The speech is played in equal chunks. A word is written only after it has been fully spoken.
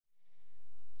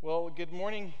Well, good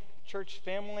morning, church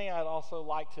family. I'd also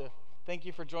like to thank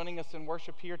you for joining us in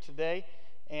worship here today.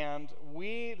 And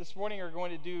we, this morning, are going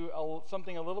to do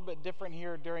something a little bit different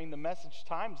here during the message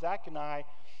time. Zach and I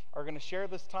are going to share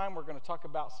this time. We're going to talk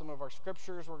about some of our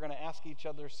scriptures. We're going to ask each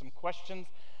other some questions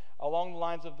along the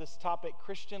lines of this topic,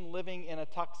 Christian living in a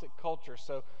toxic culture.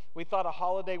 So we thought a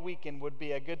holiday weekend would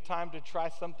be a good time to try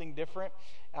something different.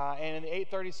 And in the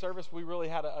 8:30 service, we really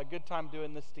had a good time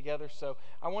doing this together. So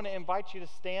I want to invite you to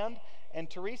stand. And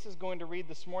Therese is going to read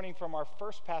this morning from our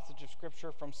first passage of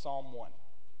Scripture from Psalm 1.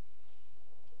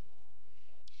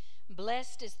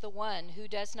 Blessed is the one who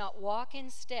does not walk in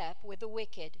step with the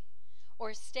wicked,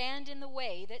 or stand in the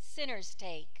way that sinners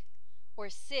take,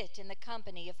 or sit in the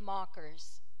company of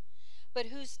mockers, but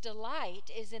whose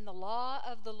delight is in the law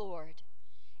of the Lord,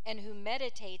 and who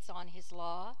meditates on his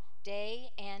law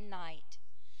day and night.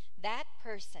 That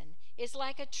person is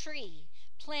like a tree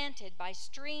planted by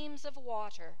streams of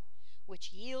water,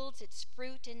 which yields its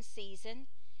fruit in season,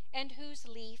 and whose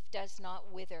leaf does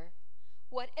not wither.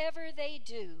 Whatever they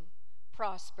do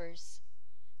prospers.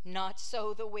 Not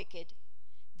so the wicked.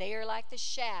 They are like the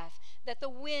chaff that the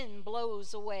wind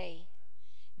blows away.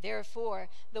 Therefore,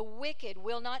 the wicked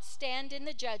will not stand in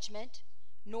the judgment,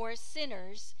 nor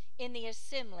sinners in the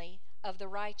assembly of the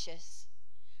righteous.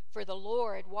 For the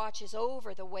Lord watches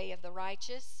over the way of the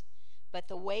righteous, but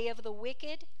the way of the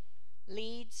wicked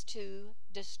leads to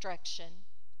destruction.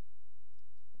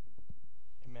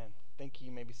 Amen. Thank you.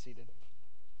 You may be seated.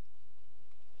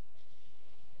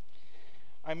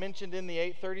 I mentioned in the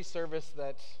 8:30 service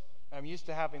that I'm used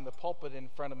to having the pulpit in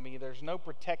front of me. There's no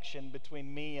protection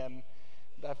between me and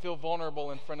I feel vulnerable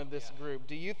in front of this group.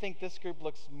 Do you think this group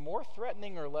looks more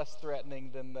threatening or less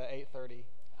threatening than the 8:30?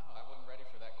 Oh, I wasn't ready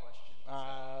for that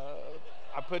question.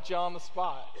 I put you on the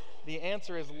spot. The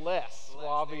answer is less. Well,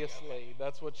 obviously,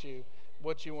 that's what you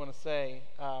want to say.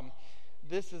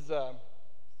 This is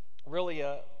really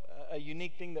a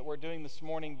unique thing that we're doing this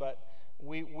morning, but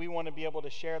we want to be able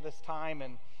to share this time.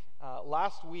 And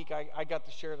last week, I got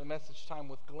to share the message time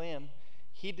with Glenn.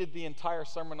 He did the entire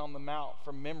Sermon on the Mount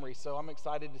from memory, so I'm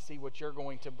excited to see what you're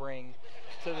going to bring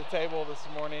to the table this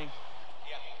morning.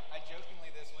 Yeah, I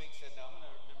jokingly this week said, no, I'm going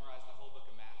to memorize the whole book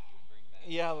of Matthew and bring that.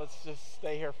 Yeah, let's just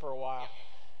stay here for a while.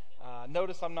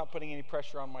 Notice I'm not putting any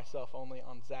pressure on myself, only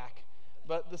on Zach.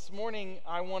 But this morning,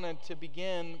 I wanted to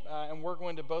begin, and we're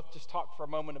going to both just talk for a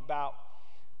moment about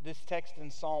this text in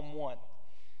Psalm 1.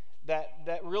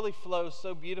 That really flows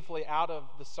so beautifully out of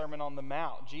the Sermon on the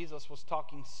Mount. Jesus was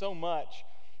talking so much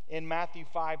in Matthew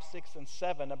 5, 6, and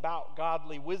 7 about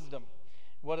godly wisdom,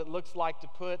 what it looks like to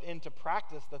put into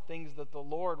practice the things that the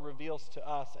Lord reveals to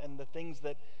us and the things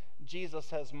that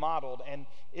Jesus has modeled. And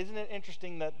isn't it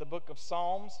interesting that the book of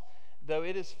Psalms, though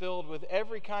it is filled with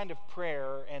every kind of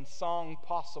prayer and song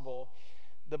possible,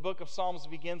 the book of Psalms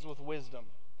begins with wisdom.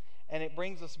 And it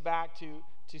brings us back to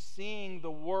seeing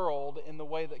the world in the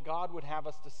way that God would have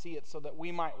us to see it so that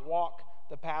we might walk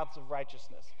the paths of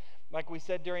righteousness. Like we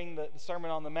said during the Sermon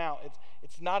on the Mount,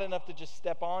 it's not enough to just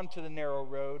step onto the narrow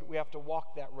road. We have to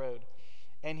walk that road.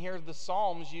 And here the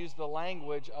Psalms use the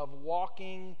language of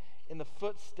walking in the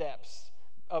footsteps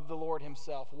of the Lord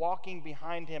himself, walking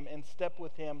behind him in step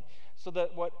with him so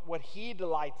that what he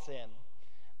delights in,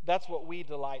 that's what we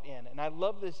delight in. And I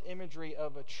love this imagery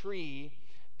of a tree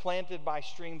planted by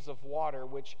streams of water,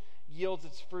 which yields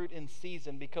its fruit in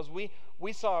season, because we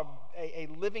saw a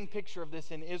living picture of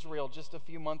this in Israel just a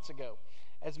few months ago.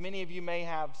 As many of you may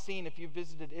have seen if you've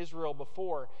visited Israel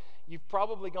before, you've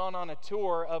probably gone on a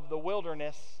tour of the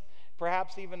wilderness,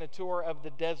 perhaps even a tour of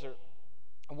the desert.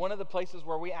 One of the places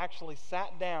where we actually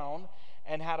sat down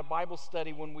and had a Bible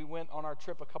study when we went on our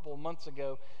trip a couple of months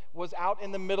ago was out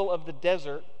in the middle of the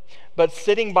desert, but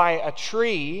sitting by a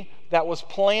tree that was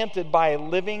planted by a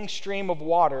living stream of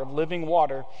water, of living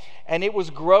water, and it was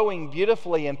growing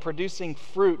beautifully and producing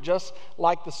fruit just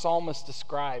like the psalmist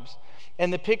describes.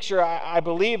 And the picture I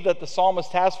believe that the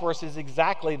psalmist has for us is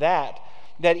exactly that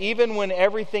even when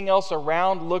everything else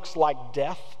around looks like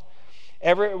death,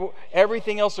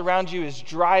 everything else around you is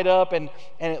dried up and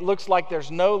it looks like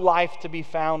there's no life to be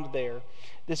found there.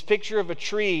 This picture of a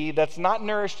tree that's not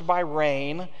nourished by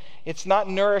rain, it's not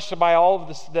nourished by all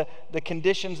of the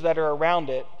conditions that are around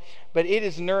it, but it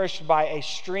is nourished by a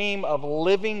stream of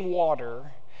living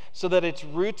water so that its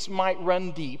roots might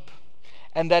run deep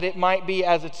and that it might be,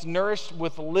 as it's nourished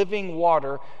with living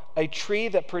water, a tree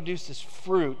that produces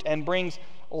fruit and brings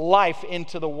life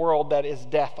into the world that is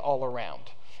death all around.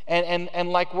 And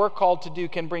like we're called to do,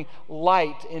 can bring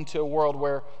light into a world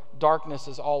where darkness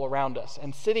is all around us.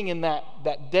 And sitting in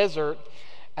that desert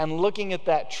and looking at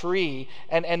that tree,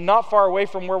 and not far away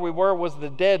from where we were was the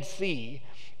Dead Sea.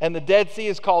 And the Dead Sea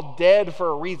is called dead for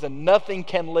a reason. Nothing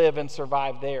can live and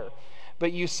survive there.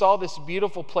 But you saw this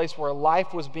beautiful place where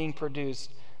life was being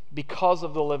produced because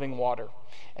of the living water.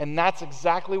 And that's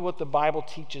exactly what the Bible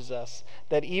teaches us,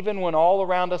 that even when all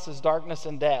around us is darkness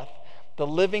and death, the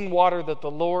living water that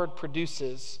the Lord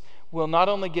produces will not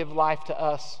only give life to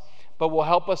us, but will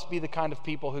help us be the kind of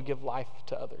people who give life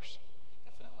to others.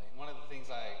 Definitely. One of the things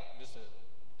just to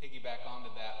piggyback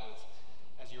onto that was,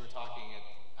 as you were talking,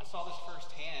 I saw this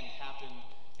firsthand happen,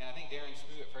 and I think Darren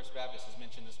Spoo at First Baptist has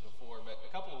mentioned this before, but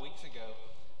a couple of weeks ago,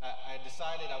 I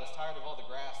decided I was tired of all the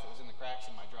grass that was in the cracks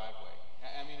in my driveway.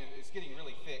 I mean, it's getting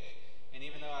really thick, and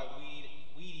even though I weed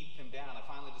eat them down, I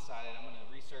finally decided I'm going to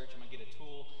research, I'm going to get a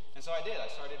tool, and so I did. I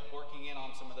started working in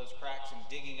on some of those cracks and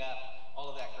digging up all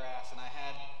of that grass, and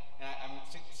I'm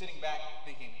sitting back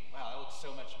thinking, wow, that looks so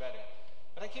much better.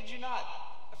 But I kid you not,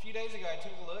 a few days ago I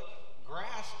took a look,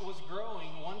 grass was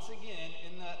growing once again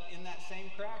in that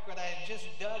same crack, but I had just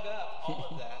dug up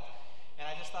all of that, and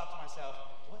I just thought to myself,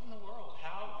 what in the world?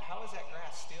 How is that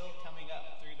grass still coming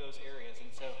up through those areas? And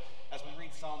so as we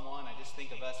read Psalm 1, I just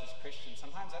think of us as Christians.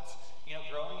 Sometimes that's,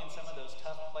 growing in some of those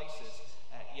tough places,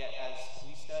 yet as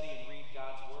we study and read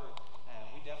God's Word,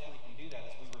 we definitely can do that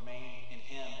as we remain in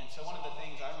Him. And so one of the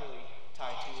things I really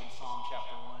tie to in Psalm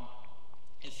chapter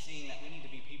 1 is seeing that we need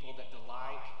to be people that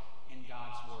delight in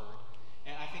God's Word.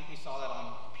 And I think we saw that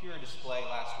on pure display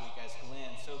last week as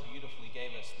Glenn so beautifully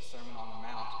gave us the Sermon on the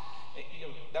Mount.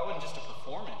 That wasn't just a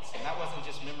performance, and that wasn't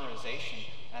just memorization,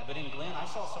 but in Glenn, I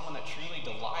saw someone that truly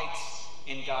delights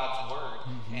in God's Word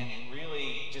and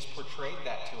really just portrayed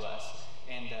that to us.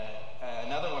 And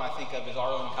another one I think of is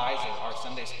Arlen Kaiser, our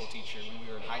Sunday school teacher when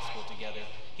we were in high school together.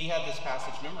 He had this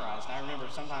passage memorized, and I remember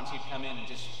sometimes he'd come in and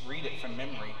just read it from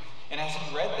memory. And as he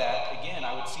read that, again,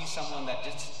 I would see someone that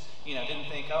just, didn't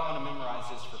think, I'm going to memorize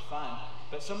this for fun,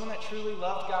 but someone that truly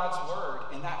loved God's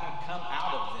Word, and that would come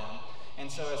out of them. And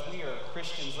so as we are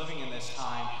Christians living in this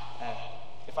time,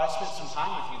 if I spent some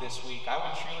time with you this week, I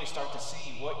would truly start to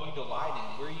see what you delight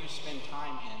in, where you spend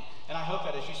time in. And I hope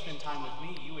that as you spend time with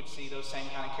me, you would see those same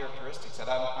kind of characteristics, that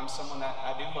I'm someone that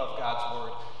I do love God's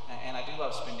Word, and I do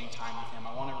love spending time with Him.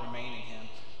 I want to remain in Him,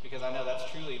 because I know that's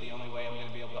truly the only way I'm going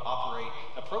to be able to operate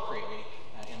appropriately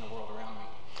in the world around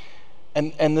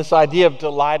me. And this idea of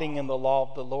delighting in the law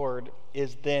of the Lord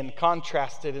is then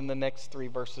contrasted in the next 3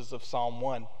 verses of Psalm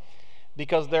 1.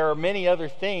 Because there are many other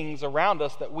things around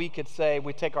us that we could say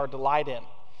we take our delight in.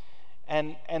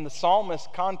 And the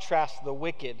psalmist contrasts the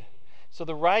wicked. So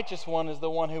the righteous one is the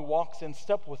one who walks in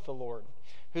step with the Lord,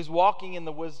 who's walking in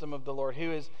the wisdom of the Lord,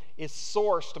 who is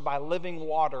sourced by living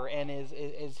water and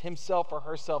is himself or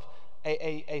herself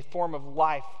a form of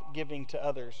life giving to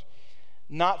others.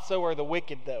 Not so are the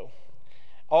wicked, though.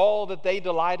 All that they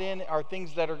delight in are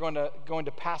things that are going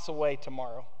to pass away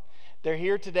tomorrow. They're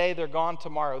here today, they're gone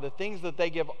tomorrow. The things that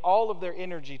they give all of their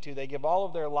energy to, they give all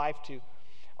of their life to,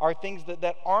 are things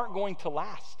that aren't going to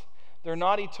last. They're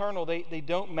not eternal, they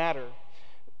don't matter.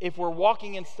 If we're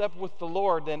walking in step with the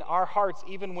Lord, then our hearts,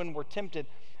 even when we're tempted,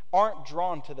 aren't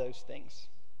drawn to those things.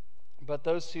 But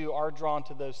those who are drawn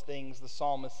to those things, the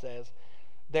psalmist says,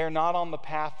 they're not on the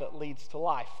path that leads to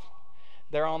life.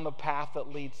 They're on the path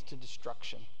that leads to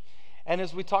destruction. And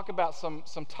as we talk about some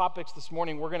topics this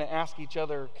morning, we're going to ask each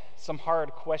other some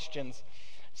hard questions.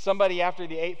 Somebody after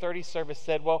the 8:30 service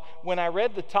said, well, when I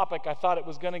read the topic, I thought it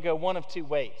was going to go one of 2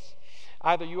 ways.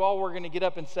 Either you all were going to get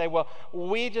up and say, well,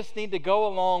 we just need to go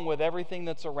along with everything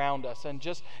that's around us and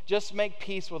just make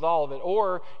peace with all of it.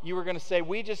 Or you were going to say,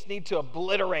 we just need to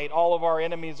obliterate all of our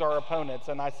enemies, our opponents.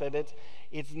 And I said,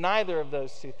 it's neither of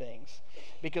those 2 things,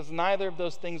 because neither of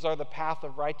those things are the path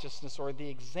of righteousness or the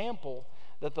example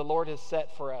that the Lord has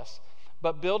set for us.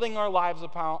 But building our lives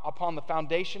upon the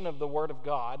foundation of the Word of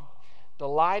God,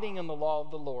 delighting in the law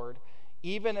of the Lord,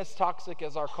 even as toxic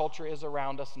as our culture is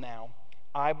around us now,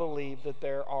 I believe that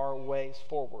there are ways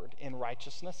forward in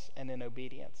righteousness and in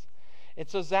obedience. And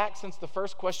so, Zach, since the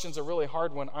first question's a really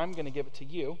hard one, I'm going to give it to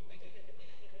you.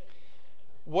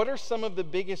 What are some of the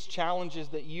biggest challenges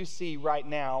that you see right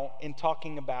now in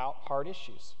talking about hard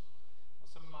issues?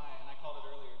 Some of and I called it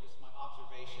earlier, just my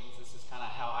observations. This is kind of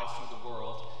how I see the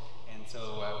world. And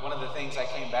so one of the things I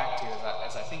came back to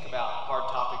as I think about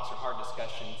hard topics or hard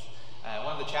discussions,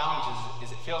 one of the challenges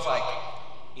is it feels like,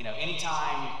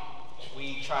 anytime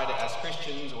we try to, as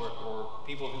Christians or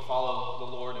people who follow the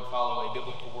Lord and follow a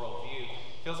biblical worldview,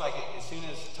 it feels like as soon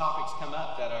as topics come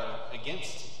up that are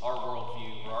against our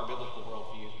worldview or our biblical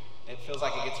worldview, it feels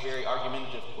like it gets very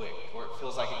argumentative quick, or it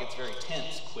feels like it gets very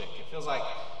tense quick. It feels like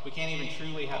we can't even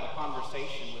truly have a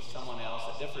conversation with someone else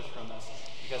that differs from us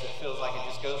because it feels like it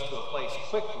just goes to a place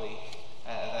quickly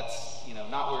that's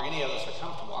not where any of us are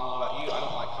comfortable. I don't know about you. I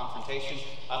don't like confrontation.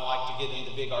 I don't like to get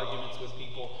into big arguments with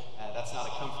people. That's not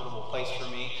a comfortable place for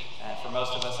me. For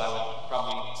most of us, I would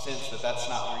probably sense that that's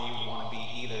not where you would want to be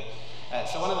either.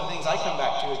 So one of the things I come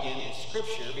back to again is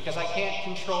Scripture, because I can't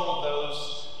control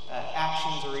those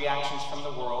actions or reactions from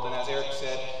the world. And as Eric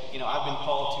said, I've been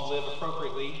called to live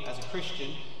appropriately as a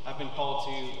Christian. I've been called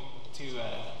to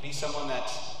be someone that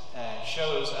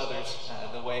shows others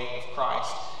the way of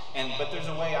Christ. But there's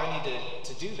a way I need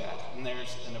to do that, and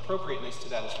there's an appropriateness to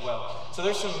that as well. So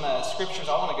there's some scriptures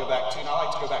I want to go back to, and I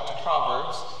like to go back to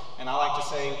Proverbs, and I like to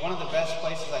say one of the best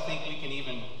places I think we can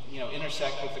even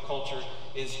intersect with the culture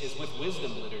is with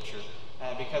wisdom literature,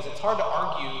 because it's hard to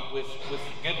argue with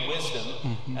good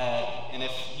wisdom, and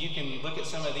if you can look at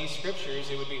some of these scriptures,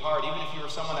 it would be hard, even if you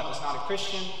were someone that was not a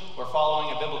Christian or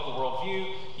following a biblical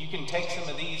worldview. You can take some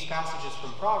of these passages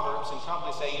from Proverbs and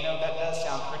probably say, that does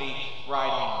sound pretty right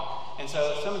on. And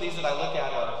so some of these that I look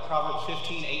at are Proverbs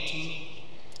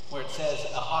 15:18, where it says,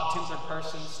 a hot-tempered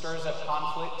person stirs up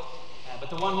conflict,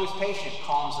 but the one who is patient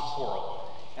calms a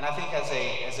quarrel. And I think as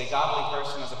a godly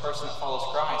person, as a person that follows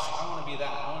Christ, I want to be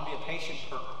that. I want to be a patient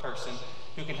person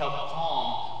who can help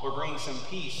calm or bring some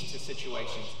peace to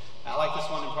situations. I like this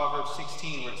one in Proverbs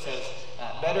 16 where it says,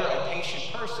 better a patient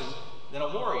person than a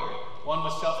warrior, one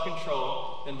with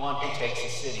self-control than one who takes a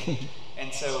city.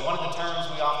 And so one of the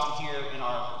terms we often hear in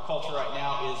our culture right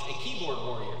now is a keyboard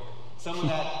warrior. Someone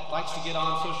that likes to get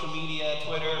on social media,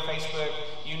 Twitter, Facebook,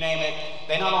 you name it.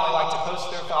 They not only like to post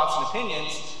their thoughts and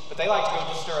opinions, but they like to go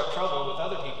just stir up trouble with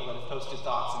other people that have posted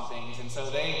thoughts and things. And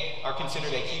so they are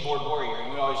considered a keyboard warrior.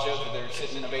 And we always joke that they're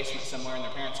sitting in a basement somewhere in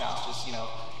their parents' house, just,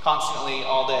 constantly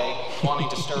all day wanting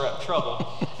to stir up trouble.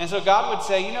 And so God would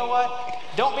say, you know what?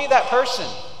 Don't be that person.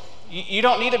 You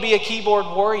don't need to be a keyboard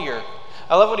warrior.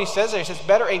 I love what he says there. He says,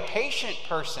 better a patient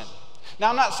person. Now,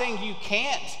 I'm not saying you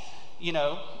can't,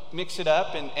 mix it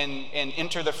up and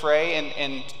enter the fray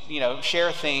and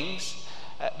share things.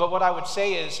 But what I would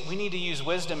say is we need to use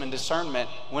wisdom and discernment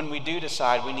when we do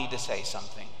decide we need to say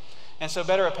something. And so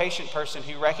better a patient person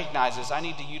who recognizes I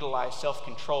need to utilize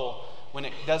self-control when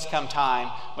it does come time,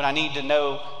 when I need to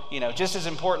know, just as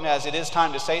important as it is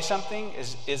time to say something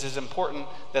is as important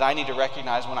that I need to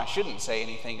recognize when I shouldn't say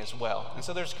anything as well. And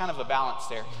so there's kind of a balance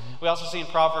there. We also see in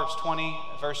Proverbs 20,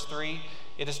 verse 3,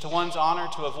 it is to one's honor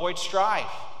to avoid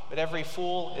strife, but every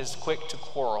fool is quick to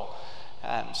quarrel.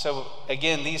 So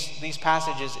again, these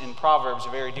passages in Proverbs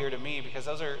are very dear to me because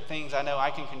those are things I know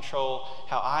I can control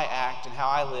how I act and how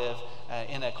I live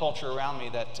in a culture around me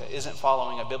that isn't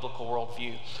following a biblical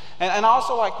worldview. And I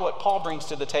also like what Paul brings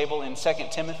to the table in 2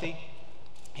 Timothy.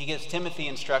 He gives Timothy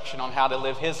instruction on how to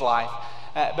live his life.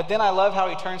 But then I love how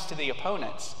he turns to the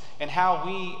opponents and how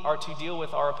we are to deal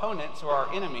with our opponents or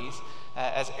our enemies.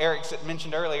 As Eric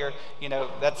mentioned earlier,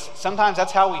 sometimes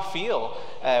that's how we feel.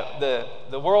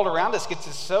 The world around us gets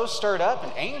us so stirred up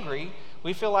and angry,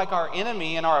 we feel like our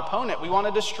enemy and our opponent we want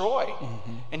to destroy.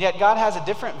 Mm-hmm. And yet God has a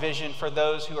different vision for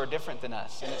those who are different than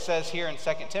us. And it says here in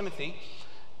 2 Timothy,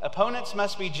 opponents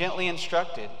must be gently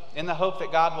instructed in the hope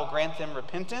that God will grant them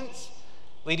repentance,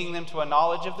 leading them to a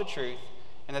knowledge of the truth,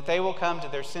 and that they will come to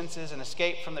their senses and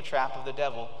escape from the trap of the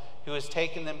devil who has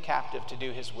taken them captive to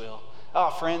do his will.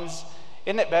 Oh, friends,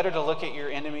 isn't it better to look at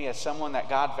your enemy as someone that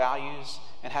God values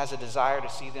and has a desire to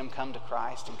see them come to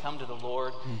Christ and come to the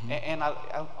Lord? Mm-hmm. And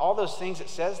all those things it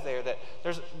says there, that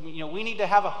there's, we need to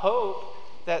have a hope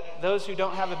that those who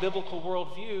don't have a biblical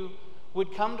worldview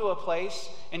would come to a place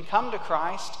and come to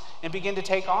Christ and begin to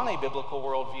take on a biblical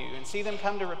worldview and see them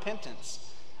come to repentance.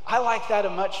 I like that a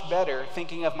much better,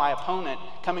 thinking of my opponent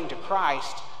coming to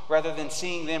Christ rather than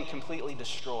seeing them completely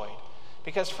destroyed.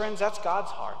 Because, friends, that's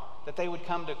God's heart, that they would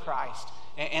come to Christ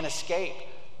and escape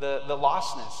the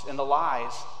lostness and the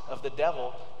lies of the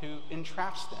devil who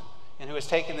entraps them and who has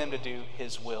taken them to do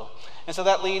his will. And so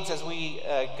that leads, as we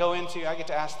go into, I get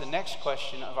to ask the next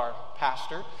question of our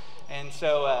pastor. And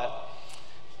so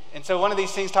one of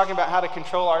these things, talking about how to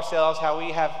control ourselves, how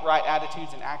we have right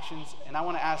attitudes and actions. And I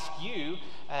want to ask you,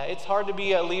 it's hard to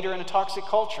be a leader in a toxic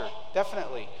culture,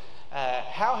 definitely.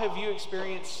 How have you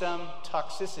experienced some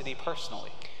toxicity personally?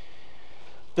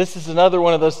 This is another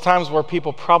one of those times where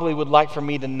people probably would like for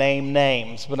me to name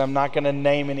names, but I'm not going to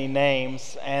name any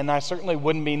names, and I certainly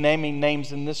wouldn't be naming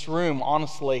names in this room,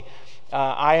 honestly.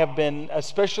 I have been,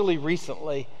 especially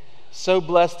recently, so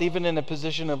blessed, even in a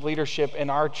position of leadership in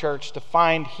our church, to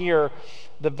find here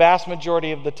the vast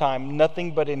majority of the time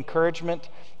nothing but encouragement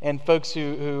and folks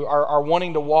who are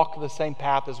wanting to walk the same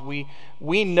path as we.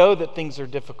 We know that things are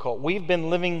difficult. We've been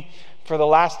living for the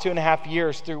last 2.5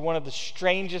 years through one of the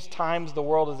strangest times the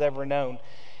world has ever known.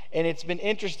 And it's been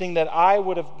interesting that I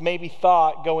would have maybe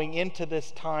thought going into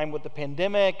this time with the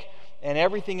pandemic and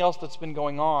everything else that's been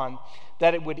going on,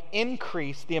 that it would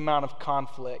increase the amount of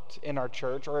conflict in our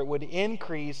church, or it would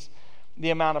increase the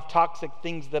amount of toxic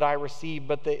things that I receive,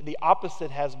 but the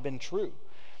opposite has been true.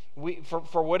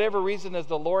 For whatever reason, as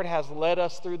the Lord has led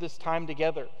us through this time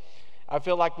together, I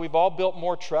feel like we've all built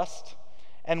more trust,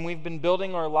 and we've been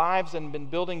building our lives and been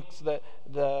building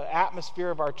the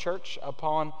atmosphere of our church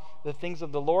upon the things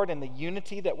of the Lord and the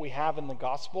unity that we have in the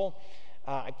gospel.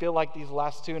 I feel like these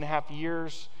last 2.5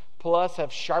 years plus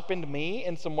have sharpened me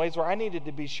in some ways where I needed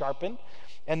to be sharpened,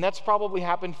 and that's probably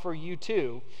happened for you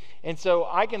too. And so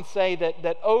I can say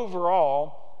that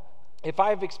overall, if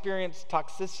I've experienced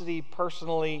toxicity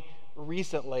personally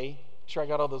recently, make sure I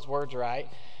got all those words right,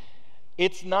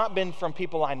 it's not been from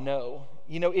people I know.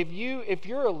 You know, if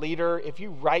you're a leader, if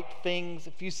you write things,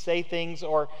 if you say things,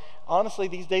 or honestly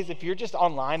these days, if you're just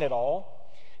online at all,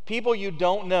 people you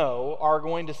don't know are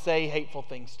going to say hateful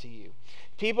things to you.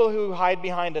 People who hide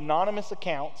behind anonymous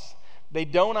accounts, they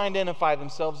don't identify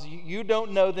themselves. You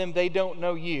don't know them, they don't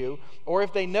know you. Or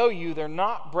if they know you, they're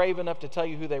not brave enough to tell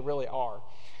you who they really are.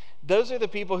 Those are the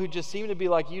people who just seem to be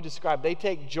like you described. They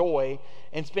take joy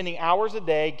in spending hours a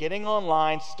day getting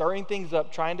online, stirring things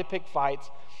up, trying to pick fights.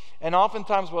 And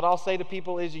oftentimes what I'll say to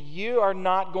people is, you are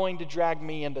not going to drag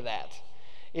me into that.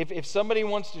 If somebody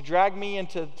wants to drag me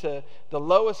into the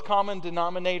lowest common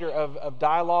denominator of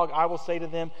dialogue, I will say to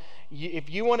them, if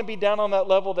you want to be down on that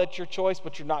level, that's your choice,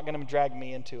 but you're not going to drag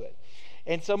me into it.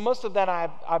 And so most of that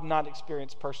I've not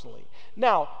experienced personally.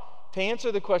 Now, to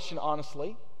answer the question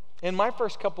honestly, in my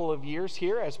first couple of years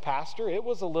here as pastor, it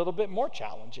was a little bit more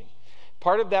challenging.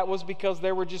 Part of that was because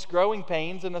there were just growing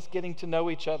pains and us getting to know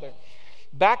each other.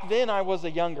 Back then, I was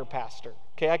a younger pastor.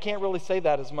 Okay, I can't really say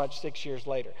that as much 6 years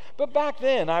later. But back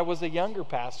then, I was a younger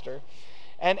pastor.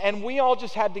 And we all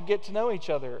just had to get to know each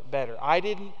other better. I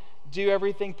didn't do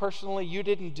everything personally. You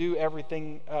didn't do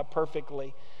everything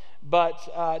perfectly.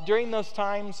 But during those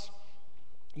times,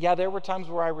 there were times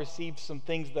where I received some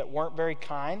things that weren't very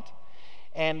kind.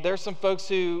 And there's some folks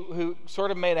who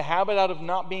sort of made a habit out of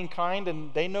not being kind,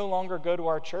 and they no longer go to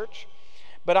our church.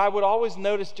 But I would always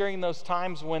notice during those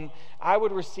times when I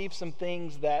would receive some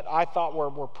things that I thought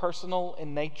were personal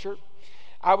in nature,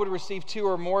 I would receive 2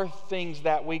 or more things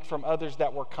that week from others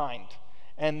that were kind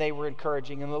and they were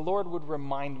encouraging. And the Lord would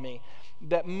remind me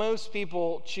that most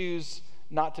people choose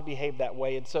not to behave that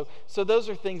way. And so those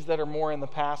are things that are more in the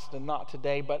past and not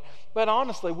today. But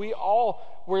honestly,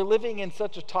 we're living in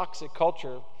such a toxic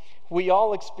culture. We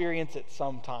all experience it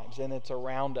sometimes, and it's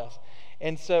around us.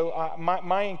 And so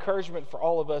my encouragement for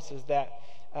all of us is that,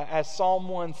 as Psalm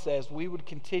 1 says, we would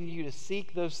continue to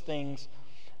seek those things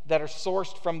that are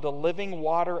sourced from the living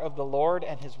water of the Lord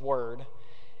and His Word.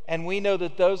 And we know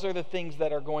that those are the things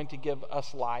that are going to give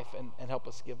us life and help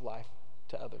us give life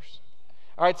to others.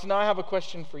 All right, so now I have a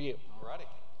question for you. All righty.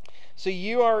 So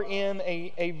you are in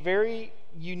a very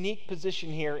unique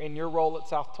position here in your role at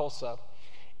South Tulsa,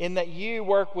 in that you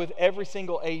work with every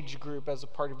single age group as a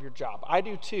part of your job. I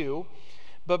do too,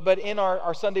 but in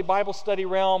our Sunday Bible study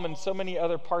realm and so many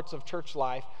other parts of church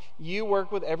life, you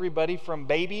work with everybody from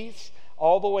babies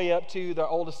all the way up to the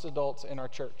oldest adults in our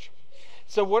church.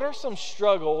 So what are some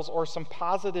struggles or some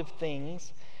positive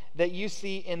things that you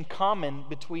see in common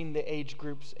between the age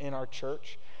groups in our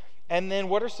church? And then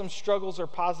what are some struggles or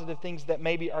positive things that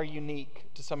maybe are unique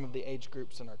to some of the age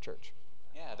groups in our church?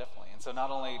 Yeah, definitely. And so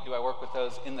not only do I work with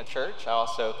those in the church, I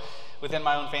also, within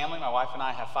my own family, my wife and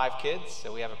I have 5 kids.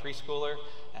 So we have a preschooler,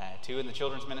 2 in the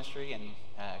children's ministry, and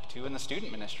 2 in the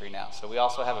student ministry now. So we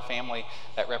also have a family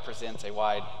that represents a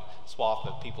wide swath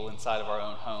of people inside of our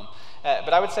own home.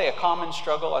 But I would say a common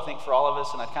struggle, I think, for all of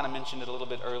us, and I kind of mentioned it a little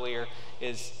bit earlier,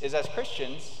 is as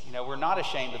Christians, we're not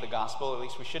ashamed of the gospel. At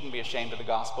least we shouldn't be ashamed of the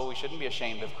gospel. We shouldn't be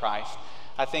ashamed of Christ.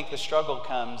 I think the struggle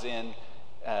comes in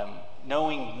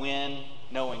knowing when,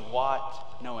 knowing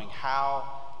what, knowing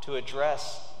how to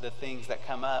address the things that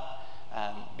come up.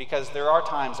 Because there are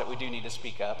times that we do need to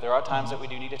speak up. There are times that we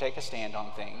do need to take a stand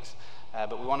on things.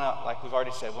 But we want to, like we've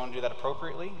already said, we want to do that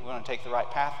appropriately. We want to take the right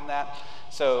path in that.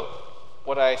 So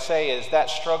what I say is that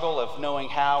struggle of knowing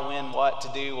how, when, what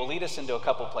to do will lead us into a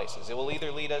couple places. It will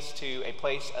either lead us to a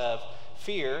place of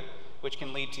fear, which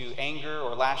can lead to anger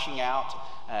or lashing out,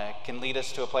 can lead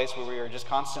us to a place where we are just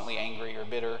constantly angry or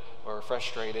bitter or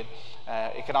frustrated.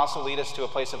 It can also lead us to a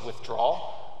place of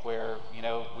withdrawal, where,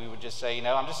 we would just say,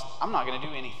 I'm not going to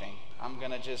do anything. I'm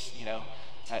going to just,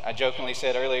 I jokingly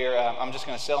said earlier, I'm just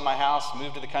going to sell my house,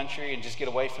 move to the country, and just get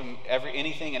away from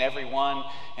anything and everyone,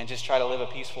 and just try to live a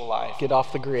peaceful life. Get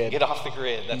off the grid. Get off the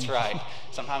grid, that's right.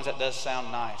 Sometimes that does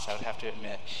sound nice, I would have to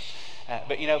admit.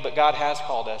 But God has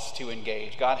called us to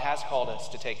engage. God has called us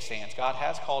to take stands. God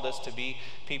has called us to be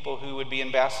people who would be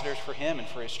ambassadors for him and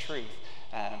for his truth.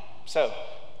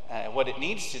 What it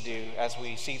needs to do as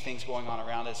we see things going on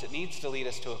around us, it needs to lead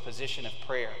us to a position of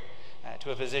prayer,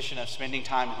 to a position of spending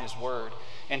time in his word,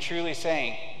 and truly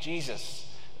saying, Jesus,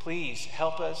 please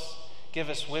help us, give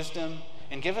us wisdom,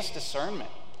 and give us discernment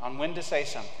on when to say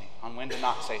something, on when to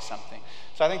not say something.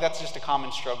 So I think that's just a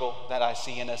common struggle that I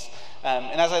see in us.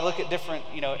 And as I look at different,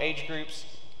 age groups,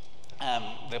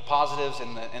 the positives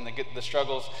and the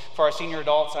struggles for our senior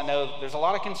adults, I know there's a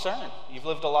lot of concern. You've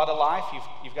lived a lot of life.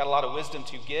 You've got a lot of wisdom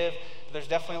to give. But there's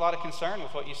definitely a lot of concern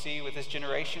with what you see with this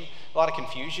generation. A lot of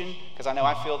confusion, because I know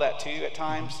I feel that too at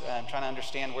times. Trying to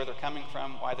understand where they're coming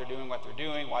from, why they're doing what they're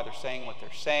doing, why they're saying what they're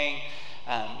saying.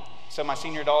 So my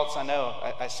senior adults, I know,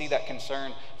 I see that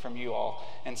concern from you all.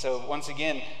 And so once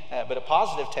again, but a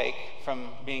positive take from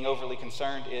being overly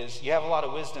concerned is you have a lot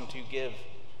of wisdom to give.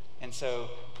 And so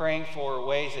praying for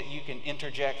ways that you can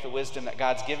interject the wisdom that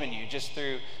God's given you just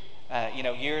through,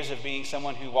 years of being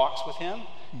someone who walks with him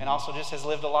and also just has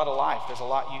lived a lot of life. There's a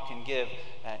lot you can give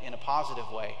in a positive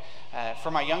way.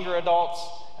 For my younger adults,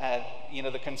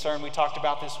 the concern we talked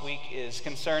about this week is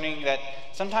concerning that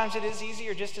sometimes it is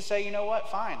easier just to say, you know what,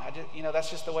 fine. That's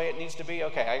just the way it needs to be.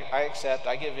 Okay, I accept,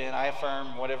 I give in, I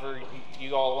affirm whatever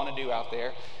you all want to do out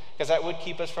there, because that would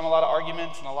keep us from a lot of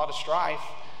arguments and a lot of strife.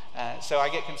 So I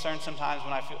get concerned sometimes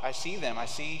when I see them. I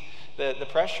see the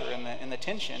pressure and the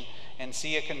tension, and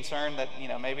see a concern that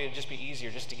maybe it'd just be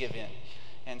easier just to give in.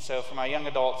 And so for my young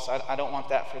adults, I don't want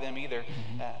that for them either.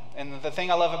 And the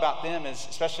thing I love about them is,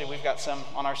 especially we've got some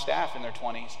on our staff in their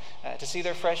 20s, to see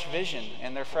their fresh vision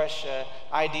and their fresh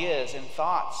ideas and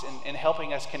thoughts and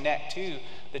helping us connect to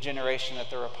the generation that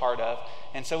they're a part of.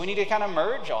 And so we need to kind of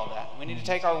merge all that. We need to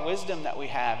take our wisdom that we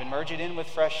have and merge it in with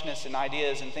freshness and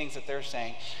ideas and things that they're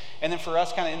saying. And then for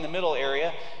us kind of in the middle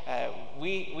area,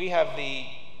 we have the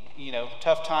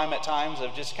tough time at times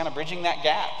of just kind of bridging that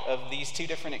gap of these two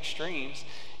different extremes,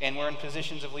 and we're in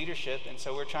positions of leadership, and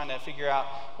so we're trying to figure out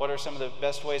what are some of the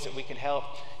best ways that we can help.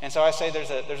 And so I say there's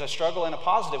a struggle and a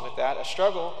positive with that. A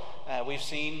struggle we've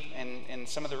seen, and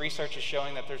some of the research is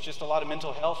showing that there's just a lot of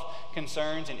mental health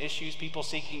concerns and issues,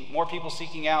 more people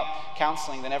seeking out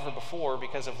counseling than ever before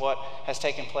because of what has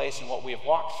taken place and what we have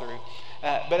walked through.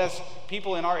 But as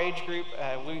people in our age group,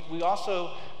 we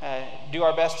also do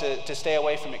our best to stay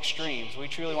away from extremes. We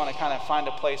truly want to kind of find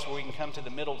a place where we can come to the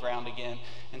middle ground again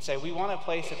and say we want a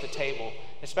place at the table,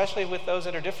 especially with those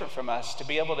that are different from us, to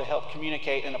be able to help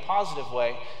communicate in a positive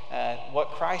way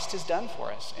what Christ has done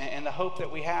for us and the hope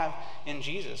that we have in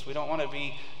Jesus. We don't want to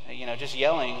be just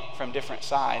yelling from different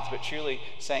sides, but truly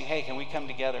saying, hey, can we come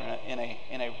together in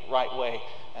a right way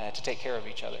to take care of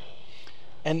each other?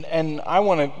 And I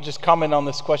want to just comment on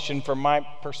this question from my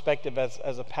perspective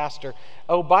as a pastor.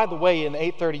 Oh, by the way, in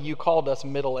 8:30 you called us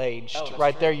middle-aged.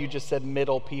 Right there you just said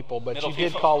middle people, but middle you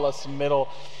people. Did call us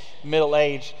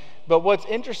middle-aged. But what's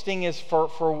interesting is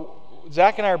for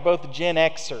Zach and I are both Gen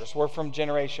Xers. We're from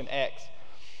Generation X.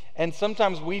 And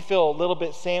sometimes we feel a little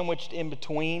bit sandwiched in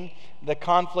between the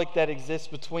conflict that exists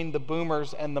between the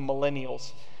boomers and the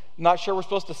millennials. I'm not sure we're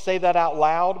supposed to say that out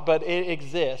loud, but it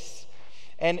exists.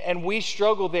 And we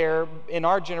struggle there in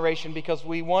our generation because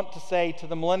we want to say to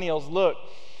the millennials, look,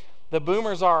 the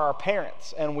boomers are our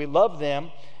parents and we love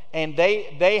them, and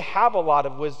they have a lot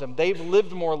of wisdom. They've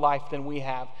lived more life than we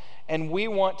have, and we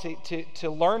want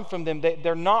to learn from them.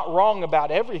 They're not wrong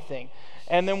about everything.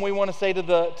 And then we want to say to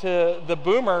the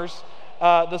boomers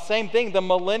the same thing. The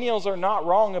millennials are not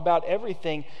wrong about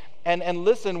everything. And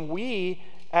listen, we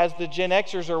as the Gen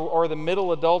Xers or the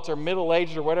middle adults or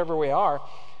middle-aged or whatever we are,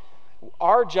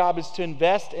 our job is to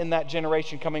invest in that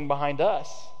generation coming behind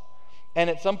us.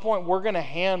 And at some point, we're going to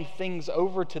hand things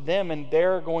over to them, and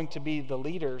they're going to be the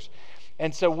leaders.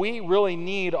 And so we really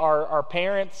need our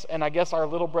parents and I guess our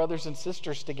little brothers and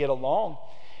sisters to get along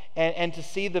and to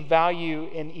see the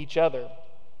value in each other.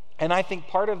 And I think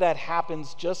part of that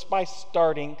happens just by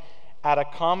starting at a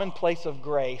common place of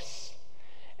grace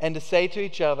and to say to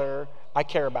each other, I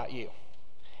care about you.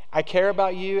 I care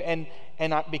about you, and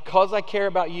because I care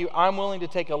about you, I'm willing to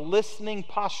take a listening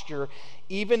posture,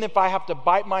 even if I have to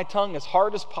bite my tongue as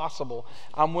hard as possible.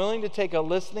 I'm willing to take a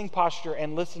listening posture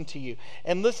and listen to you.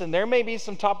 And listen, there may be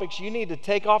some topics you need to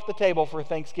take off the table for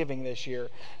Thanksgiving this year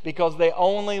because they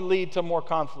only lead to more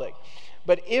conflict.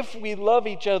 But if we love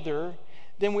each other,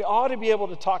 then we ought to be able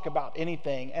to talk about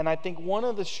anything. And I think one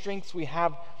of the strengths we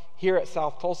have here at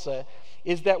South Tulsa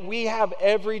is that we have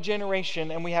every generation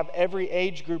and we have every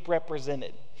age group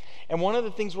represented. And one of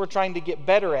the things we're trying to get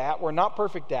better at, we're not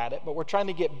perfect at it, but we're trying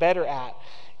to get better at,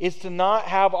 is to not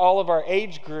have all of our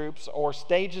age groups or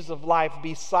stages of life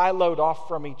be siloed off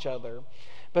from each other,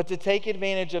 but to take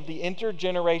advantage of the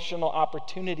intergenerational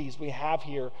opportunities we have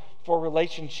here for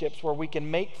relationships where we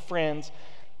can make friends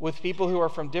with people who are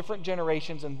from different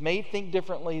generations and may think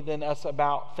differently than us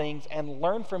about things, and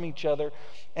learn from each other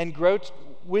and grow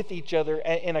with each other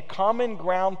in a common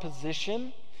ground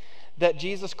position that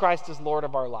Jesus Christ is Lord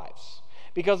of our lives.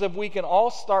 Because if we can all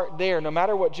start there, no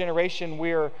matter what generation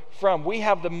we're from, we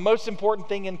have the most important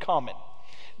thing in common,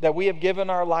 that we have given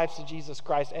our lives to Jesus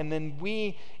Christ. And then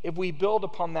if we build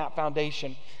upon that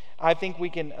foundation, I think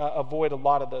we can avoid a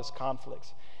lot of those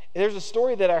conflicts. There's a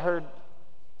story that I heard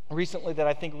recently that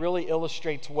I think really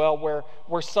illustrates well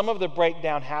where some of the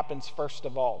breakdown happens first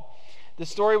of all. The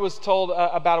story was told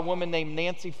about a woman named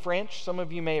Nancy French. Some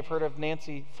of you may have heard of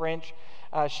Nancy French.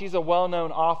 She's a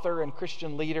well-known author and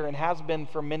Christian leader and has been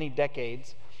for many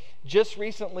decades. Just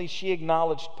recently, she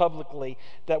acknowledged publicly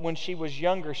that when she was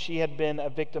younger, she had been a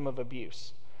victim of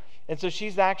abuse. And so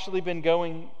she's actually been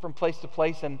going from place to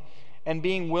place and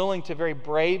being willing to very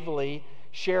bravely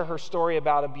share her story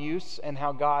about abuse and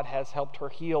how God has helped her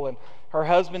heal. And her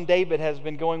husband, David, has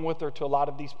been going with her to a lot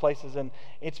of these places. And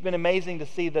it's been amazing to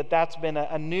see that that's been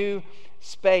a new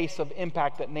space of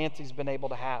impact that Nancy's been able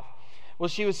to have. Well,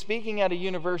 she was speaking at a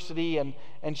university, and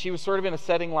she was sort of in a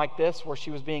setting like this where she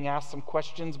was being asked some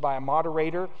questions by a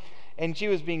moderator, and she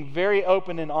was being very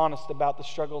open and honest about the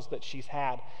struggles that she's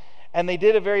had. And they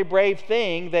did a very brave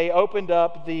thing. They opened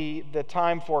up the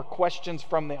time for questions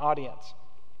from the audience.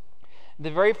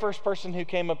 The very first person who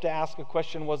came up to ask a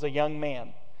question was a young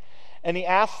man. And he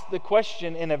asked the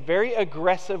question in a very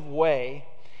aggressive way,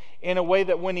 in a way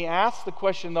that when he asked the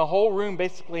question, the whole room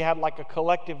basically had like a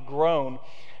collective groan,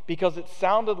 because it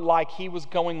sounded like he was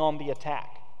going on the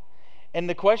attack. And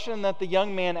the question that the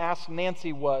young man asked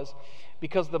Nancy was,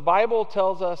 because the Bible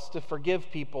tells us to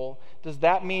forgive people, does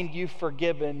that mean you've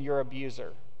forgiven your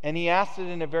abuser? And he asked it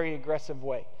in a very aggressive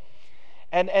way.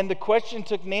 And the question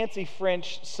took Nancy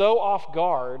French so off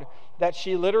guard that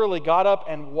she literally got up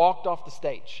and walked off the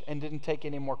stage and didn't take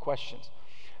any more questions.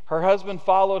 Her husband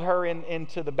followed her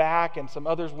into the back, and some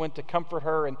others went to comfort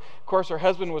her. And of course, her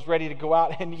husband was ready to go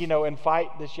out and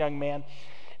fight this young man.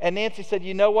 And Nancy said,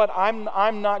 "You know what? I'm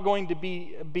not going to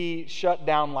be shut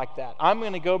down like that. I'm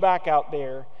going to go back out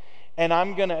there, and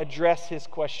I'm going to address his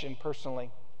question personally."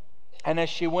 And as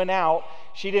she went out,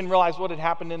 she didn't realize what had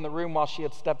happened in the room while she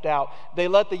had stepped out. They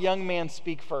let the young man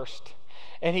speak first.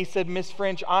 And he said, "Miss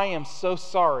French, I am so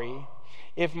sorry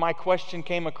if my question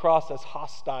came across as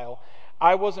hostile.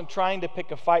 I wasn't trying to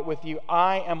pick a fight with you.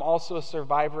 I am also a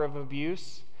survivor of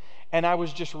abuse. And I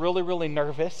was just really, really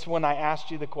nervous when I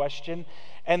asked you the question.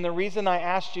 And the reason I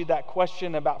asked you that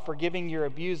question about forgiving your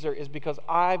abuser is because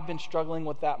I've been struggling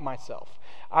with that myself.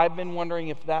 I've been wondering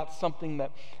if that's something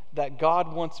that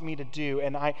God wants me to do.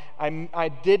 And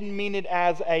I didn't mean it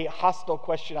as a hostile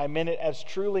question. I meant it as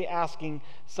truly asking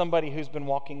somebody who's been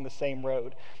walking the same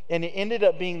road." And it ended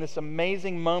up being this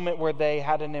amazing moment where they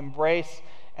had an embrace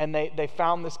and they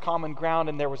found this common ground,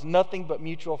 and there was nothing but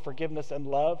mutual forgiveness and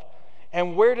love.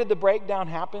 And where did the breakdown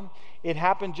happen? It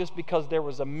happened just because there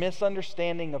was a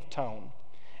misunderstanding of tone,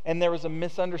 and there was a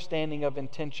misunderstanding of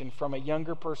intention from a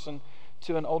younger person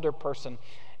to an older person.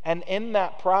 And in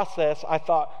that process, I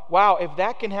thought, wow, if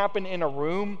that can happen in a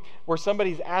room where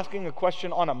somebody's asking a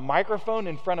question on a microphone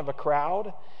in front of a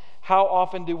crowd, how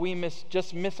often do we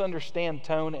just misunderstand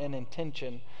tone and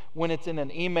intention when it's in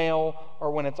an email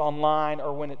or when it's online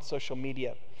or when it's social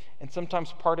media? And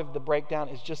sometimes part of the breakdown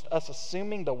is just us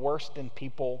assuming the worst in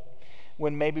people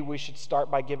when maybe we should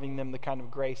start by giving them the kind of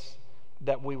grace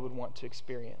that we would want to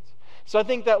experience. So I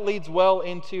think that leads well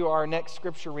into our next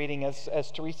scripture reading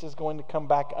as Teresa is going to come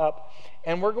back up.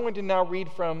 And we're going to now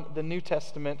read from the New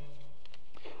Testament,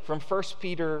 from 1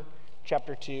 Peter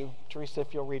chapter 2. Teresa,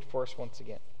 if you'll read for us once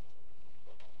again.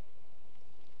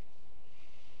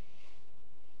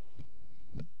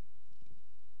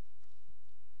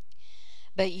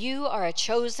 But you are a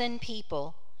chosen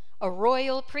people, a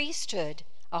royal priesthood,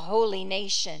 a holy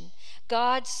nation,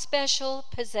 God's special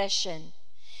possession,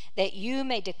 that you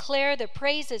may declare the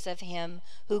praises of him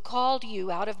who called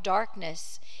you out of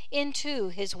darkness into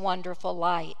his wonderful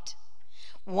light.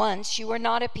 Once you were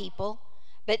not a people,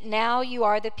 but now you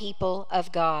are the people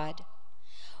of God.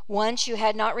 Once you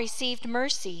had not received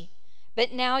mercy,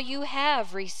 but now you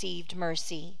have received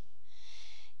mercy.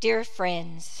 Dear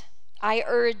friends, I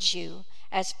urge you,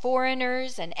 as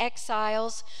foreigners and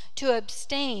exiles, to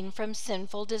abstain from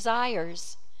sinful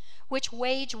desires, which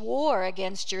wage war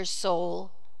against your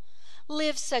soul.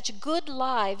 live such good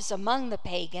lives among the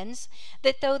pagans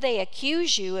that though they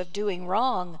accuse you of doing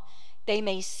wrong, they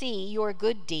may see your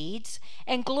good deeds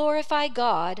and glorify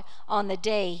God on the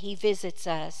day he visits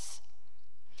us.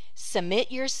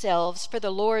 Submit yourselves for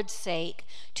the Lord's sake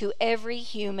to every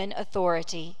human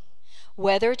authority,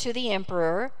 whether to the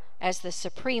emperor as the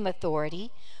supreme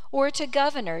authority, or to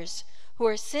governors who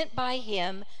are sent by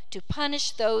him to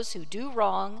punish those who do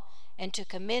wrong and to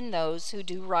commend those who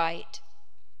do right.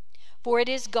 For it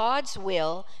is God's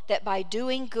will that by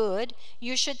doing good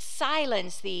you should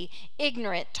silence the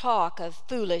ignorant talk of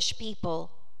foolish people.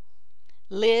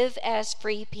 Live as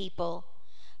free people,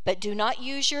 but do not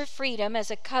use your freedom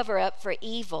as a cover-up for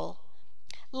evil.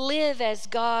 Live as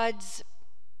God's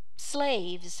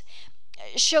slaves.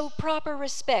 Show proper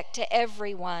respect to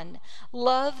everyone.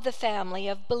 Love the family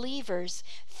of believers.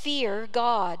 Fear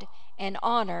God and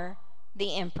honor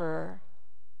the emperor.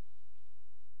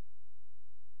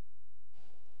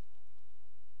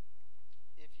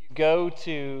 If you go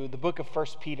to the book of 1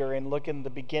 Peter and look in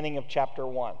the beginning of chapter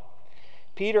 1,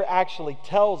 Peter actually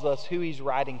tells us who he's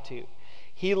writing to.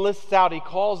 He lists out, he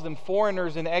calls them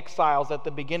foreigners and exiles at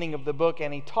the beginning of the book,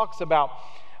 and he talks about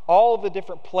all the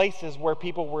different places where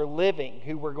people were living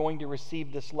who were going to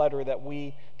receive this letter that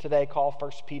we today call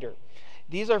 1 Peter.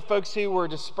 These are folks who were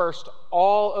dispersed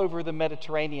all over the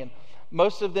Mediterranean.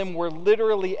 Most of them were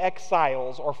literally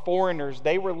exiles or foreigners.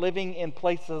 They were living in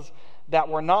places that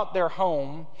were not their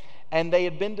home, and they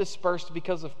had been dispersed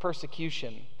because of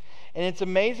persecution. And it's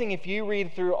amazing if you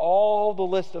read through all the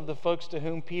list of the folks to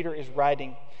whom Peter is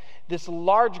writing. This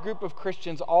large group of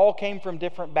Christians all came from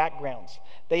different backgrounds.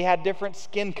 They had different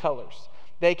skin colors.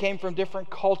 They came from different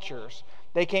cultures.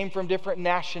 They came from different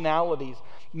nationalities.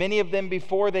 Many of them,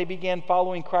 before they began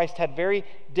following Christ, had very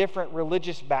different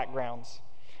religious backgrounds.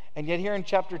 And yet here in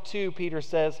chapter 2, Peter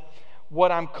says,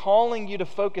 what I'm calling you to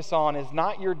focus on is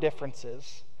not your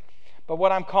differences, but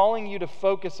what I'm calling you to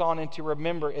focus on and to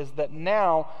remember is that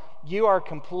now you are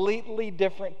completely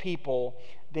different people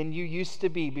than you used to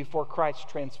be before Christ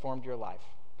transformed your life.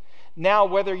 Now,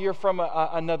 whether you're from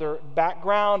another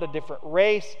background, a different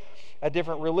race, a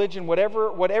different religion,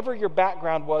 whatever your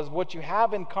background was, what you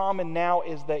have in common now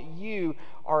is that you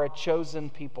are a chosen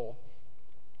people.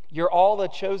 You're all a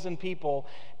chosen people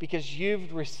because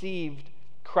you've received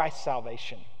Christ's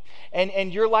salvation.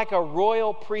 And you're like a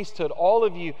royal priesthood. All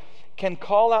of you can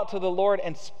call out to the Lord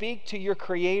and speak to your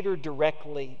Creator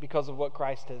directly because of what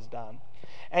Christ has done.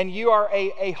 And you are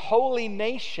a holy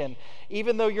nation,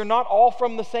 even though you're not all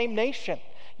from the same nation.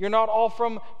 You're not all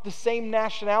from the same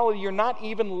nationality. You're not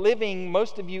even living,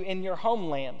 most of you, in your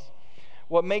homelands.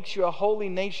 What makes you a holy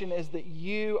nation is that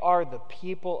you are the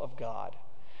people of God.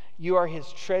 You are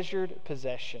His treasured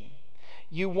possession.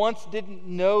 You once didn't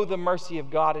know the mercy of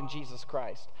God in Jesus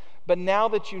Christ. But now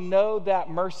that you know that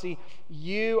mercy,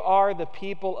 you are the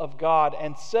people of God.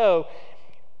 And so,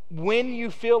 when you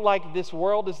feel like this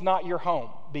world is not your home,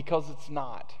 because it's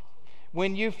not,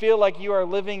 when you feel like you are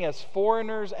living as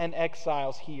foreigners and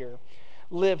exiles here,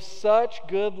 live such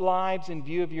good lives in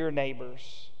view of your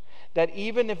neighbors that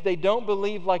even if they don't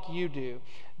believe like you do,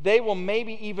 they will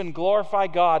maybe even glorify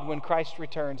God when Christ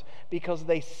returns because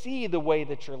they see the way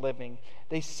that you're living.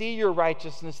 They see your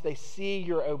righteousness. They see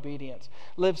your obedience.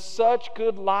 Live such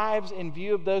good lives in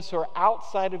view of those who are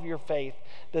outside of your faith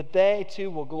that they too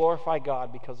will glorify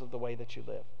God because of the way that you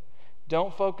live.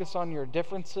 Don't focus on your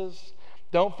differences.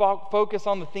 Don't focus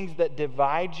on the things that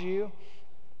divide you,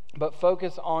 but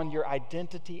focus on your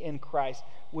identity in Christ,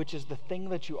 which is the thing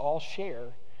that you all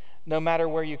share, no matter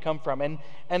where you come from. And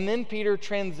then Peter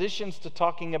transitions to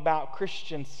talking about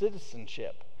Christian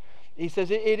citizenship. He says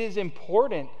it is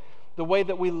important the way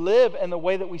that we live and the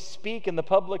way that we speak in the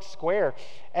public square.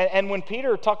 And when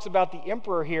Peter talks about the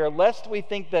emperor here, lest we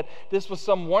think that this was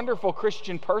some wonderful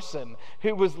Christian person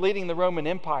who was leading the Roman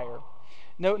Empire.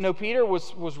 No, Peter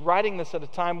was writing this at a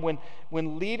time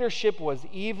when leadership was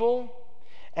evil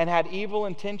and had evil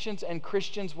intentions and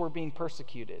Christians were being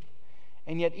persecuted.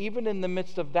 And yet, even in the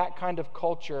midst of that kind of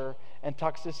culture and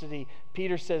toxicity,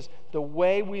 Peter says the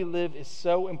way we live is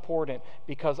so important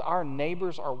because our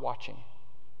neighbors are watching.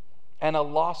 And a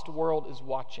lost world is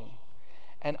watching.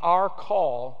 And our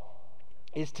call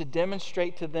is to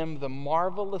demonstrate to them the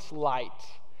marvelous light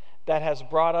that has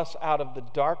brought us out of the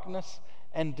darkness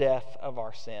and death of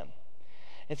our sin.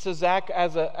 And so, Zach,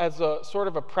 as a sort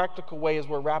of a practical way as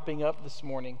we're wrapping up this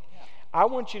morning, I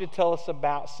want you to tell us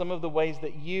about some of the ways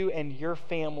that you and your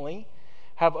family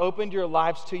have opened your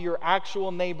lives to your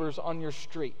actual neighbors on your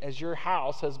street, as your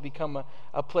house has become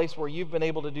a place where you've been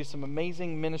able to do some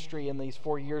amazing ministry in these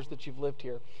 4 years that you've lived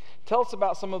here. Tell us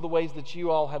about some of the ways that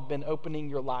you all have been opening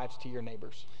your lives to your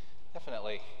neighbors.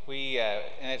 Definitely.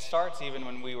 And it starts even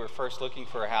when we were first looking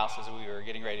for a house as we were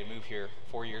getting ready to move here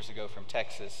 4 years ago from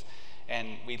Texas. And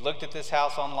we looked at this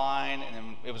house online, and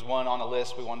then it was one on a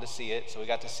list. We wanted to see it, so we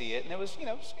got to see it, and it was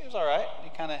all right.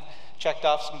 It kind of checked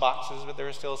off some boxes, but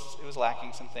it was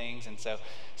lacking some things, and so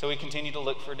we continued to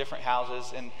look for different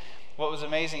houses. And what was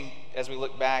amazing as we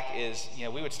look back is,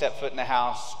 we would step foot in the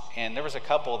house, and there was a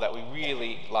couple that we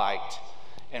really liked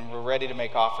and were ready to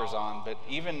make offers on. But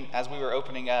even as we were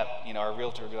opening up, our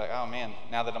realtor would be like, oh man,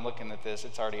 now that I'm looking at this,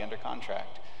 it's already under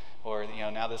contract. Or,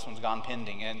 now this one's gone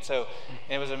pending. And so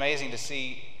it was amazing to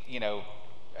see,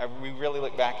 we really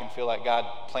look back and feel like God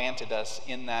planted us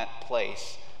in that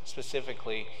place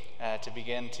specifically to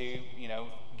begin to,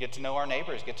 get to know our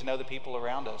neighbors, get to know the people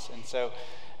around us. And so,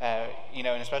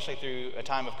 and especially through a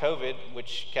time of COVID,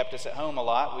 which kept us at home a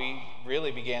lot, we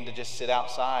really began to just sit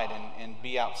outside and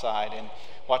be outside and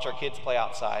watch our kids play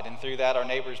outside. And through that, our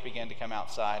neighbors began to come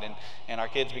outside, and our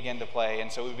kids began to play.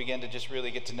 And so we began to just really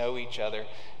get to know each other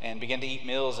and begin to eat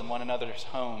meals in one another's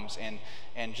homes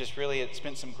and just really it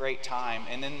spent some great time.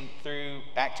 And then through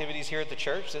activities here at the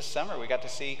church this summer, we got to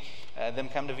see them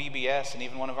come to VBS, and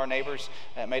even one of our neighbors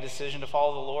made a decision to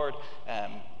follow the Lord.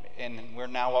 And we're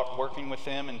now working with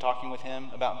them and talking with him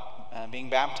about being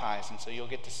baptized, and so you'll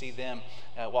get to see them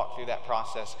walk through that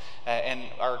process. And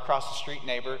our across the street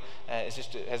neighbor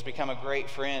has become a great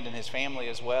friend, and his family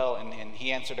as well, and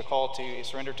he answered a call to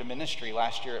surrender to ministry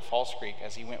last year at Falls Creek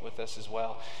as he went with us as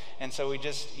well. And so we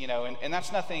just, and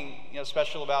that's nothing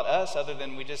special about us other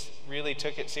than we just really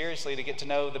took it seriously to get to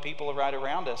know the people right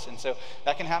around us. And so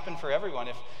that can happen for everyone.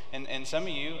 And some of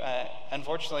you,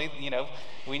 unfortunately,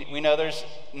 we know there's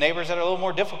neighbors that are a little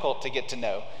more difficult to get to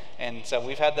know. And so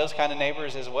we've had those kind of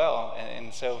neighbors as well.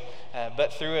 And so,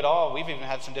 but through it all, we've even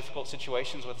had some difficult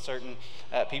situations with certain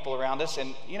people around us.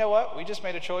 And you know what? We just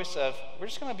made a choice of, we're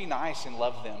just going to be nice and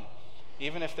love them.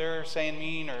 Even if they're saying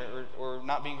mean or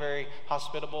not being very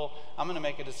hospitable, I'm going to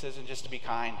make a decision just to be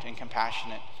kind and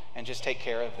compassionate and just take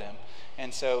care of them.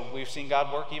 And so we've seen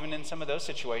God work even in some of those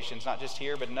situations, not just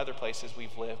here, but in other places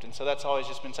we've lived. And so that's always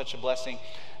just been such a blessing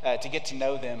to get to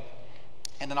know them.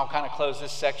 And then I'll kind of close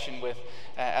this section with,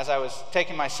 as I was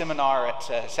taking my seminar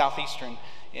at Southeastern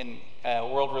in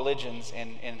world religions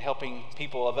and helping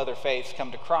people of other faiths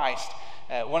come to Christ,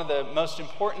 one of the most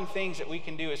important things that we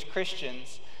can do as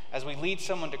Christians as we lead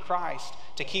someone to Christ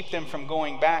to keep them from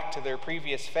going back to their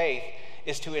previous faith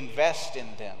is to invest in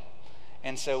them.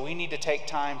 And so we need to take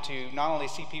time to not only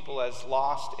see people as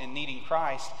lost and needing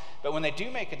Christ, but when they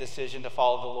do make a decision to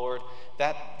follow the Lord,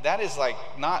 that is like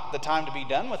not the time to be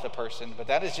done with a person, but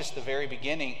that is just the very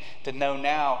beginning to know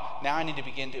now I need to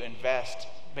begin to invest.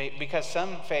 Because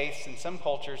some faiths and some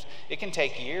cultures, it can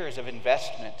take years of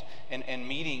investment and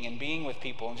meeting and being with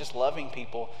people and just loving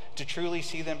people to truly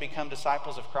see them become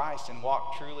disciples of Christ and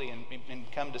walk truly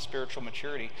and come to spiritual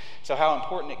maturity. So how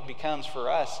important it becomes for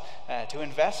us to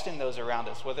invest in those around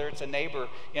us, whether it's a neighbor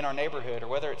in our neighborhood or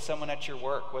whether it's someone at your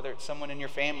work, whether it's someone in your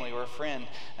family or a friend,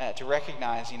 to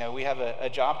recognize, we have a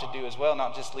job to do as well,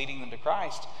 not just leading them to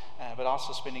Christ, but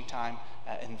also spending time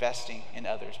investing in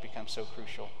others becomes so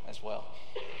crucial as well.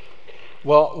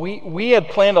 Well, we had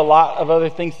planned a lot of other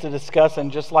things to discuss,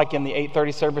 and just like in the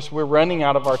 8:30 service, we're running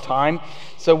out of our time.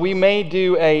 So we may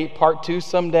do a part 2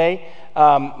 someday.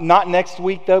 Not next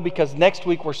week, though, because next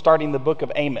week we're starting the book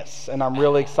of Amos, and I'm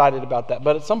really excited about that.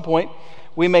 But at some point,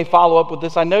 we may follow up with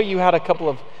this. I know you had a couple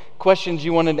of questions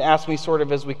you wanted to ask me sort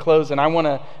of as we close, and I want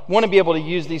to be able to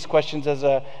use these questions as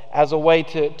a way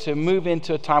to move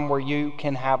into a time where you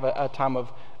can have a time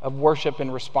of worship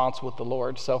and response with the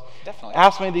Lord. So definitely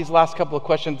ask me these last couple of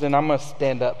questions, and I'm going to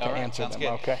stand up to answer them. Good.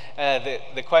 Okay.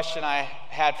 The question I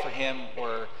had for him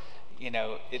were,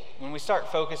 when we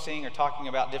start focusing or talking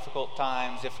about difficult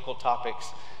times, difficult topics,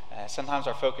 sometimes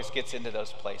our focus gets into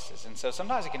those places. And so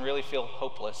sometimes it can really feel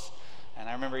hopeless. And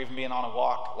I remember even being on a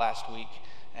walk last week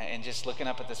and just looking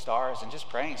up at the stars and just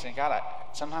praying, saying, God,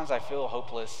 sometimes I feel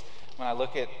hopeless when I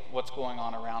look at what's going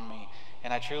on around me.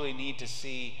 And I truly need to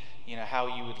see how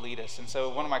you would lead us. And so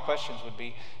one of my questions would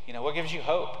be, what gives you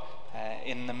hope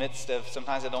in the midst of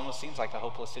sometimes it almost seems like a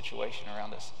hopeless situation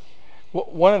around us? Well,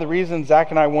 one of the reasons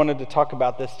Zach and I wanted to talk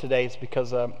about this today is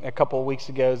because a couple of weeks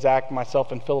ago, Zach,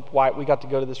 myself, and Philip White, we got to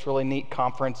go to this really neat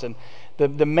conference. And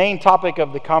the main topic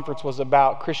of the conference was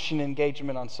about Christian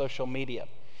engagement on social media.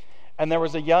 And there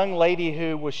was a young lady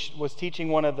who was teaching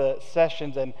one of the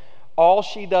sessions, and all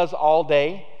she does all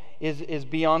day is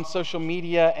be on social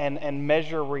media and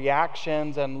measure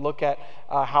reactions and look at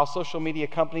how social media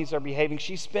companies are behaving.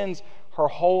 She spends her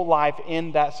whole life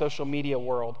in that social media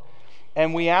world.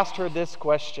 And we asked her this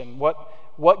question,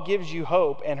 what gives you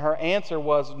hope? And her answer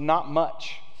was, not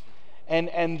much.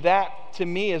 And that, to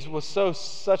me, was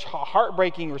such a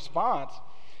heartbreaking response.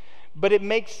 But it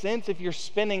makes sense if you're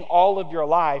spending all of your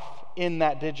life in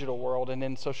that digital world and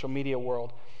in social media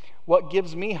world. What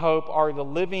gives me hope are the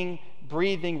living,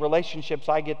 breathing relationships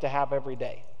I get to have every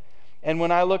day. And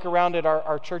when I look around at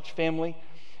our church family,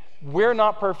 we're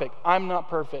not perfect. I'm not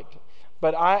perfect.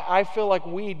 But I feel like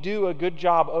we do a good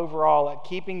job overall at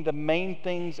keeping the main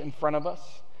things in front of us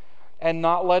and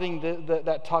not letting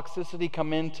that toxicity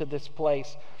come into this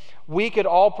place. We could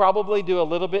all probably do a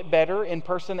little bit better in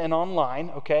person and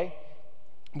online, okay?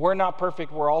 We're not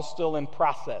perfect. We're all still in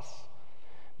process.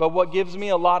 But what gives me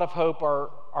a lot of hope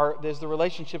there's the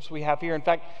relationships we have here. In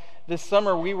fact, this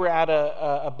summer we were at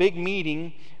a big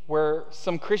meeting where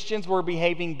some Christians were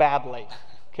behaving badly.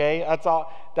 Okay, that's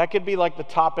all. That could be like the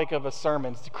topic of a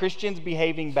sermon. Christians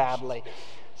behaving badly.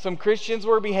 Some Christians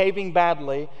were behaving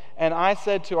badly, and I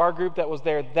said to our group that was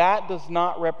there, that does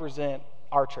not represent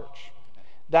our church.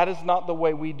 That is not the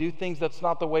way we do things. That's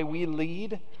not the way we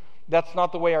lead. That's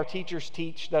not the way our teachers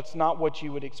teach. That's not what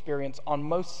you would experience on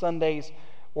most Sundays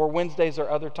or Wednesdays or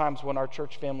other times when our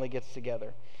church family gets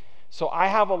together. So I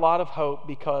have a lot of hope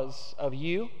because of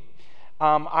you.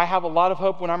 I have a lot of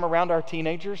hope when I'm around our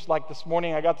teenagers. Like this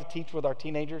morning, I got to teach with our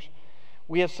teenagers.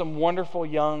 We have some wonderful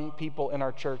young people in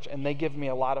our church, and they give me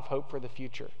a lot of hope for the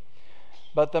future.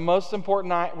 But the most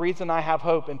important reason I have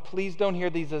hope, and please don't hear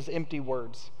these as empty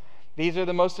words. These are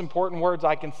the most important words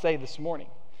I can say this morning.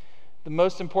 The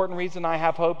most important reason I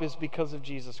have hope is because of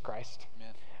Jesus Christ.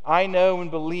 Amen. I know and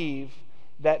believe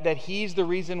that He's the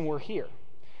reason we're here.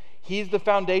 He's the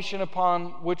foundation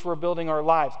upon which we're building our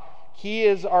lives. He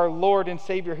is our Lord and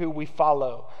Savior who we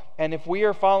follow. And if we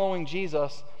are following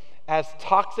Jesus, as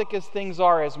toxic as things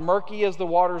are, as murky as the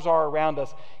waters are around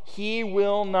us, He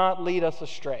will not lead us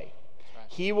astray. Right.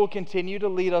 He will continue to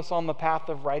lead us on the path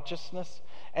of righteousness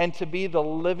and to be the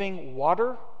living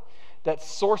water that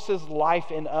sources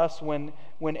life in us when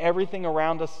everything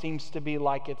around us seems to be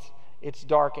like it's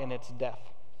dark and it's death.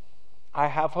 I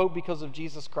have hope because of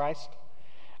Jesus Christ.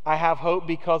 I have hope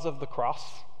because of the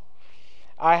cross.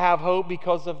 I have hope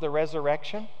because of the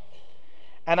resurrection.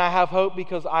 And I have hope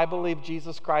because I believe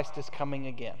Jesus Christ is coming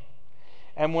again.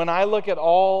 And when I look at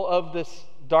all of this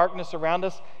darkness around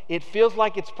us, it feels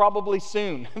like it's probably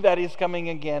soon that He's coming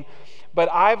again.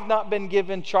 But I've not been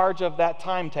given charge of that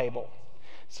timetable.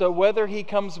 So whether He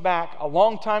comes back a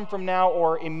long time from now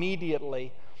or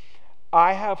immediately,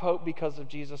 I have hope because of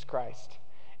Jesus Christ.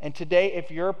 And today,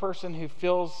 if you're a person who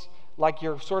feels like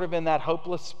you're sort of in that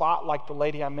hopeless spot, like the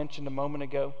lady I mentioned a moment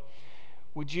ago,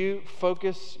 would you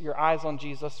focus your eyes on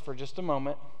Jesus for just a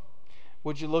moment?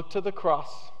 Would you look to the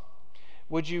cross?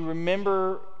 Would you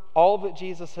remember all that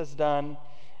Jesus has done?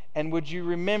 And would you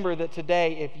remember that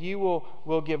today, if you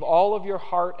will give all of your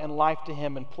heart and life to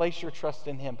Him and place your trust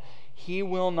in Him, He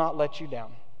will not let you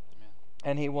down. Amen.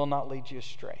 And He will not lead you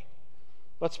astray.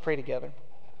 Let's pray together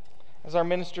as our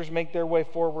ministers make their way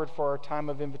forward for our time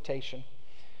of invitation.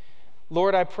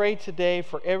 Lord, I pray today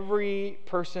for every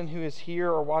person who is here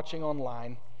or watching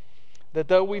online, that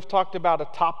though we've talked about a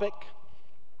topic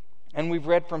and we've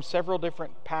read from several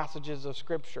different passages of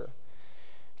Scripture,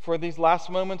 for these last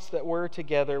moments that we're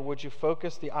together, would you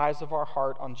focus the eyes of our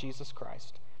heart on Jesus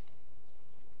Christ?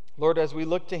 Lord, as we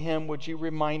look to Him, would you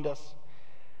remind us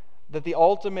that the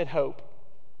ultimate hope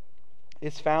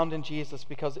is found in Jesus,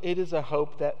 because it is a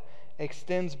hope that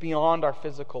extends beyond our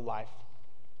physical life.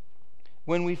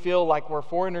 When we feel like we're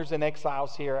foreigners and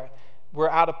exiles here, we're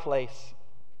out of place,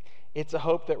 it's a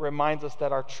hope that reminds us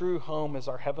that our true home is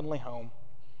our heavenly home.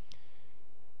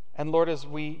 And Lord, as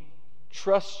we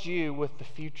trust you with the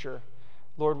future,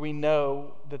 Lord, we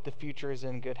know that the future is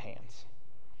in good hands.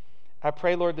 I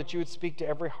pray, Lord, that you would speak to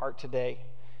every heart today,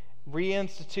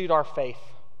 reinstitute our faith,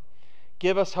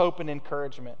 give us hope and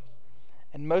encouragement.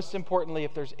 And most importantly,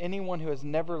 if there's anyone who has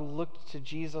never looked to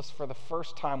Jesus for the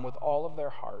first time with all of their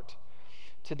heart,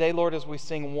 today, Lord, as we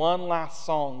sing one last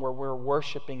song where we're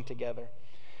worshiping together,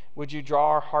 would you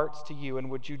draw our hearts to you, and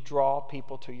would you draw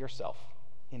people to yourself?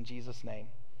 In Jesus' name,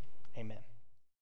 amen.